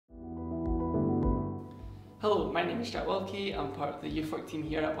Hello, my name is Wilkie. I'm part of the youth work team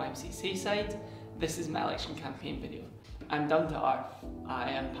here at YMCA Sayside. This is my election campaign video. I'm down to earth,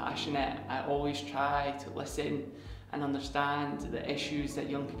 I am passionate, I always try to listen and understand the issues that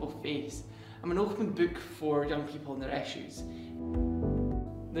young people face. I'm an open book for young people and their issues.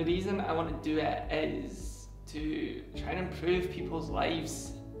 The reason I want to do it is to try and improve people's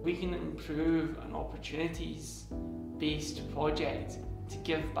lives. We can improve an opportunities-based project to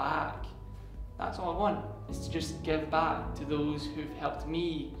give back. That's all I want, is to just give back to those who've helped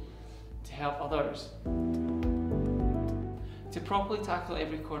me to help others. To properly tackle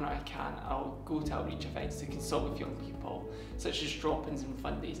every corner I can, I'll go to outreach events to consult with young people, such as drop-ins and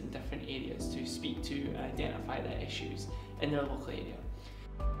fun days in different areas to speak to and identify the issues in their local area.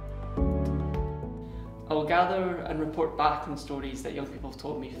 I will gather and report back on stories that young people have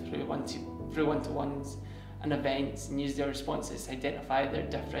told me through one-to-ones and events, and use their responses to identify their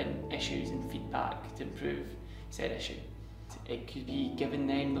different issues and feedback to improve said issue. It could be giving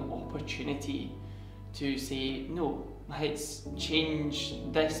them the opportunity to say, no, let's change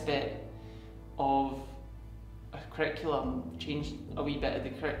this bit of a curriculum, change a wee bit of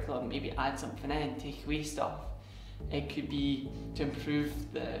the curriculum, maybe add something in, take away stuff. It could be to improve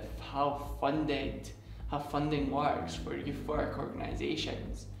how funding works for youth work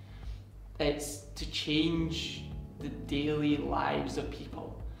organisations. It's to change the daily lives of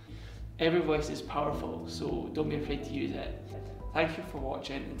people. Every voice is powerful, so don't be afraid to use it. Thank you for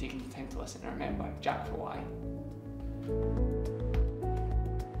watching and taking the time to listen, and remember, Jack for Y.